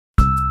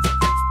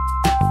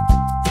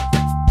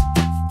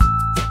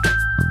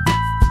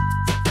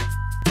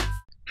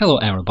Hello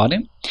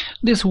everybody!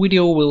 This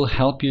video will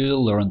help you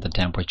learn the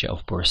temperature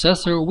of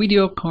processor,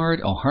 video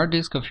card or hard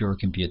disk of your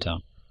computer.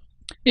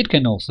 It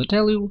can also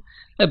tell you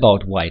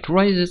about why it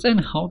rises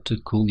and how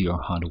to cool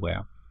your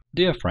hardware.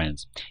 Dear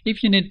friends,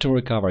 if you need to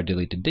recover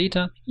deleted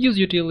data, use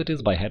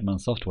utilities by Hetman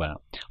Software.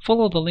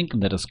 Follow the link in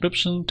the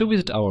description to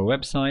visit our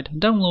website,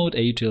 download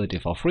a utility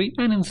for free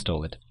and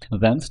install it.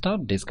 Then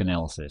start disk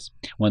analysis.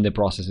 When the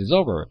process is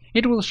over,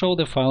 it will show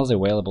the files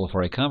available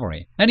for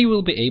recovery, and you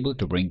will be able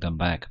to bring them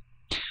back.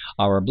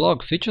 Our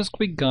blog features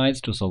quick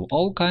guides to solve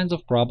all kinds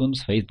of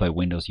problems faced by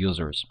Windows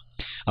users.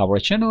 Our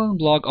channel and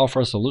blog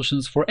offer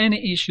solutions for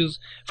any issues,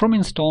 from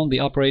installing the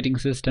operating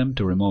system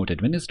to remote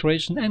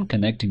administration and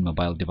connecting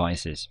mobile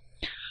devices.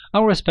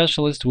 Our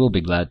specialists will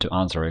be glad to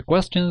answer your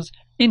questions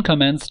in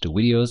comments to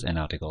videos and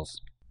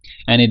articles.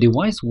 Any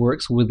device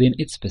works within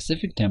its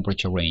specific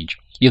temperature range.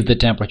 If the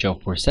temperature of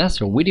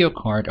processor, video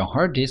card or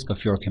hard disk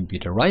of your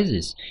computer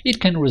rises,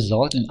 it can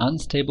result in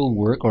unstable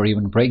work or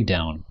even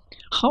breakdown.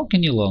 How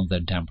can you learn their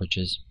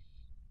temperatures?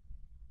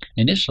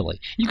 Initially,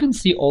 you can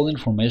see all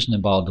information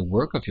about the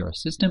work of your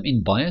system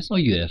in BIOS or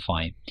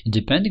UEFI,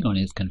 depending on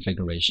its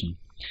configuration.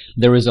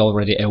 There is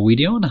already a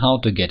video on how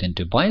to get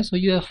into BIOS or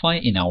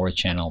UEFI in our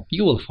channel.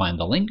 You will find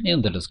the link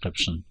in the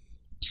description.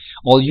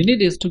 All you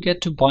need is to get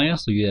to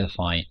BIOS or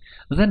UEFI,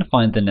 then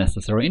find the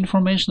necessary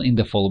information in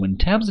the following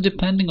tabs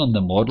depending on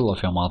the model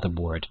of your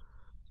motherboard.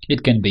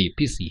 It can be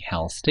PC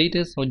Health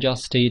Status or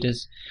Just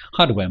Status,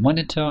 Hardware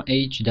Monitor,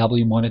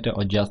 HWMonitor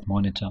or Just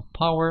Monitor,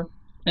 Power,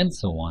 and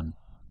so on.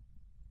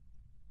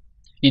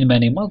 In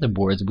many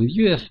motherboards with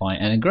UEFI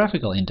and a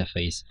graphical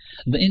interface,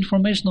 the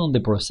information on the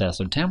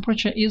processor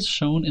temperature is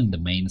shown in the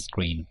main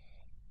screen.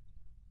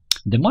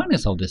 The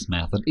minus of this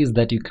method is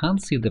that you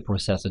can't see the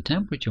processor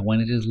temperature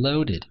when it is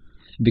loaded,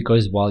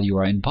 because while you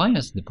are in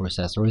BIOS the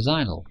processor is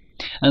idle,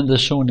 and the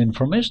shown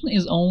information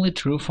is only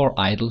true for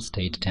idle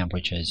state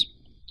temperatures.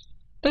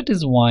 That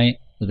is why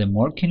the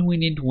more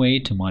convenient way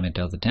to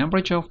monitor the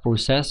temperature of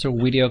processor,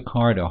 video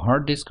card or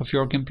hard disk of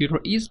your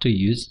computer is to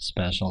use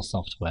special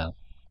software.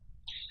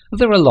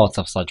 There are lots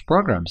of such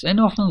programs, and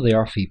often they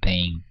are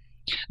fee-paying.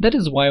 That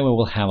is why we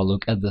will have a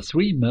look at the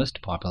three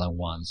most popular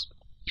ones.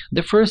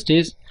 The first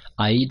is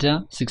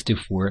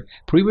AIDA64,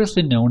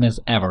 previously known as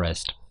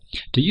Everest.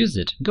 To use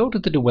it, go to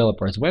the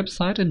developer's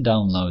website and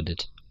download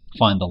it.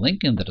 Find the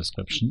link in the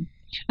description,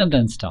 and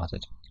then start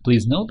it.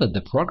 Please note that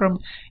the program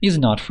is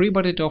not free,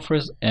 but it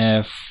offers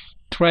a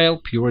trial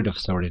period of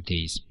 30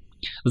 days.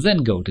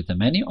 Then go to the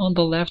menu on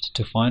the left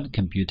to find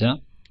Computer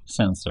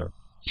Sensor.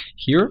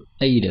 Here,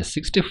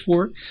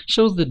 AIDA64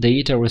 shows the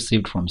data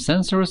received from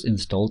sensors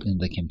installed in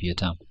the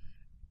computer.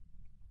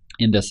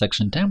 In the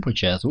section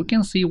Temperatures, we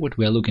can see what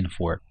we are looking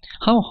for,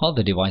 how hot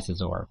the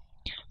devices are.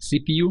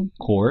 CPU,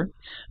 core,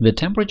 the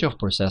temperature of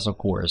processor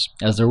cores.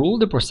 As a rule,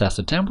 the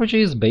processor temperature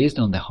is based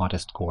on the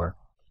hottest core.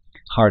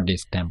 Hard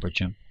disk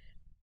temperature.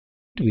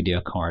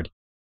 Video card.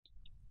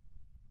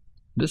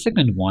 The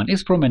second one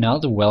is from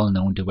another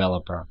well-known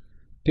developer,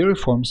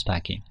 Piriform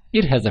Speccy.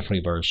 It has a free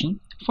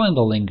version. Find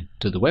the link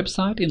to the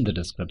website in the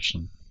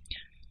description.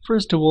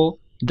 First of all,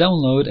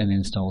 download and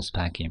install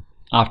Speccy.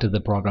 After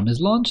the program is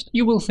launched,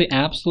 you will see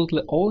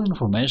absolutely all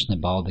information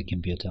about the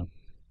computer.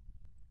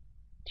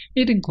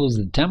 It includes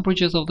the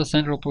temperatures of the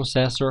central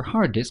processor,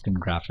 hard disk and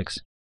graphics.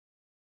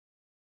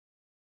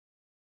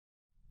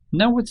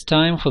 Now it's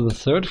time for the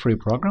third free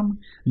program,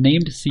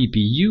 named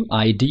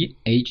CPUID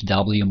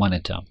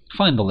HWMonitor.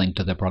 Find the link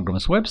to the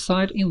program's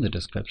website in the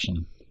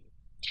description.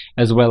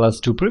 As well as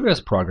two previous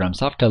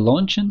programs after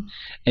launching,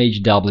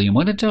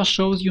 HWMonitor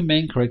shows you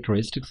main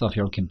characteristics of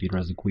your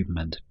computer's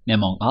equipment.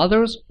 Among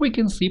others, we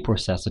can see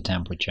processor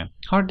temperature,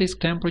 hard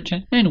disk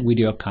temperature, and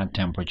video card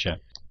temperature.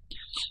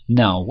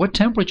 Now, what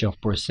temperature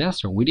of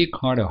processor, video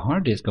card or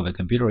hard disk of a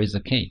computer is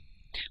OK?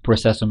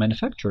 Processor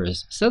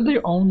manufacturers set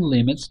their own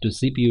limits to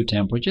CPU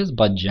temperatures,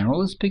 but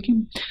generally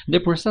speaking, the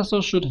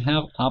processor should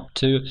have up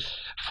to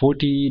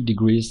 40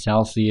 degrees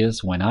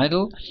Celsius when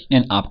idle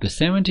and up to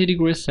 70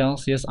 degrees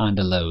Celsius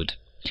under load.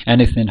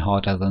 Anything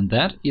hotter than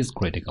that is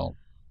critical.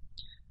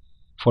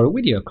 For a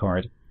video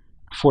card,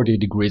 40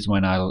 degrees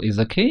when idle is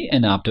OK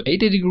and up to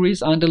 80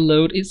 degrees under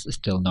load is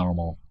still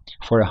normal.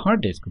 For a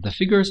hard disk, the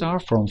figures are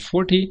from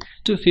 40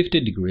 to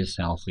 50 degrees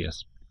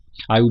Celsius.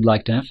 I would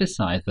like to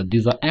emphasize that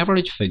these are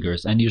average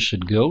figures and you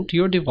should go to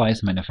your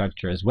device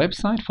manufacturer's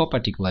website for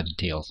particular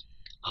details.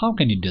 How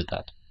can you do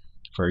that?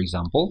 For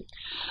example,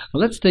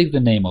 let's take the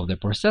name of the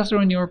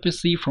processor in your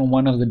PC from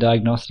one of the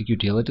diagnostic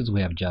utilities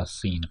we have just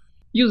seen.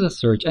 Use a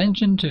search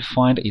engine to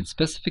find its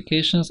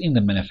specifications in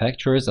the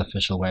manufacturer's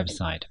official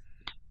website.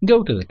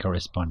 Go to the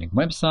corresponding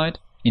website,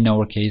 in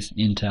our case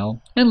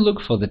Intel, and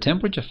look for the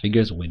temperature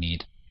figures we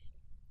need.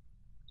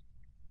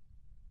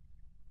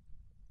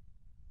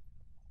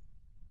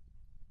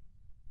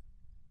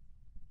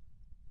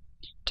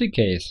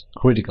 TK's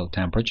critical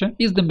temperature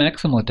is the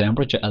maximal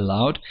temperature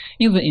allowed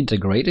in the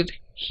integrated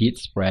heat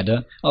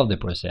spreader of the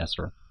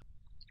processor.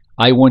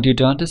 I want you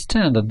to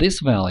understand that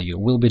this value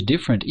will be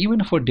different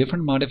even for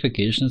different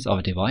modifications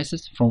of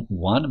devices from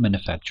one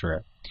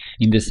manufacturer.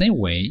 In the same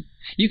way,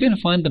 you can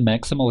find the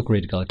maximal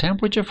critical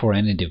temperature for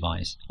any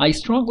device. I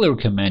strongly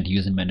recommend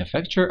using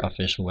manufacturer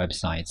official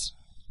websites.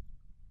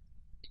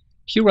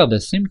 Here are the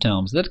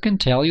symptoms that can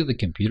tell you the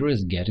computer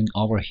is getting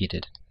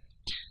overheated.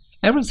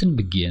 Everything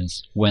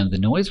begins when the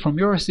noise from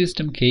your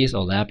system case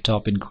or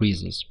laptop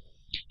increases.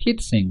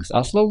 Heat sinks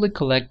are slowly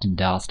collecting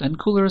dust, and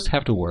coolers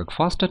have to work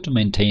faster to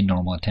maintain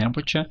normal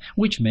temperature,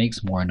 which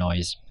makes more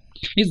noise.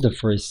 It's the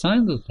first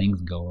sign that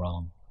things go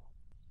wrong.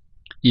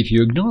 If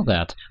you ignore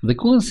that, the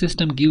cooling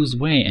system gives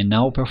way and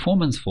now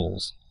performance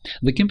falls.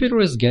 The computer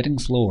is getting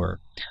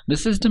slower. The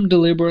system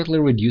deliberately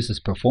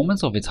reduces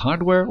performance of its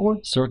hardware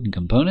or certain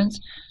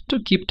components to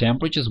keep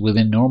temperatures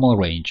within normal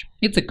range.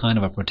 It's a kind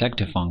of a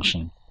protective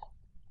function.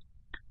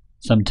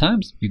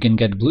 Sometimes you can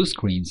get blue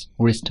screens,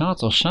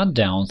 restarts or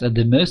shutdowns at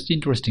the most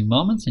interesting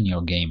moments in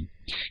your game.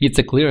 It's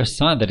a clear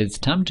sign that it's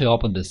time to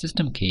open the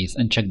system case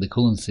and check the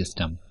cooling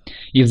system.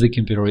 If the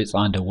computer is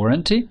under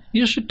warranty,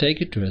 you should take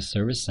it to a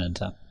service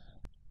center.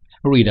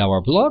 Read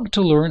our blog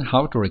to learn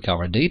how to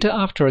recover data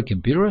after a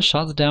computer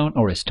shuts down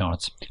or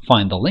restarts.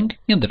 Find the link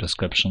in the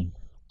description.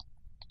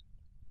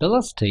 The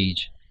last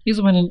stage is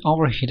when an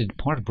overheated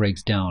part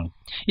breaks down.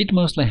 It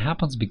mostly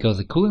happens because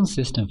the cooling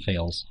system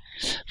fails.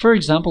 For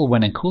example,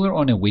 when a cooler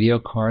on a video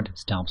card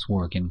stops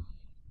working.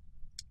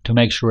 To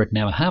make sure it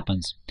never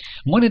happens,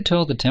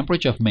 monitor the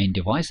temperature of main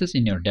devices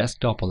in your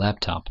desktop or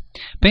laptop.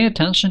 Pay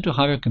attention to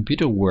how your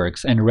computer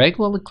works and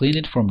regularly clean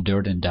it from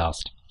dirt and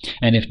dust.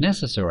 And if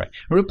necessary,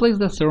 replace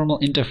the thermal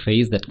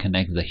interface that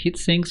connects the heat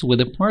sinks with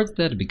the parts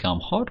that become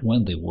hot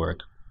when they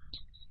work.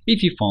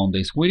 If you found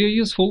this video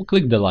useful,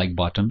 click the like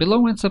button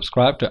below and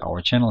subscribe to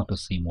our channel to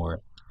see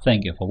more.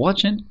 Thank you for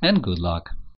watching and good luck!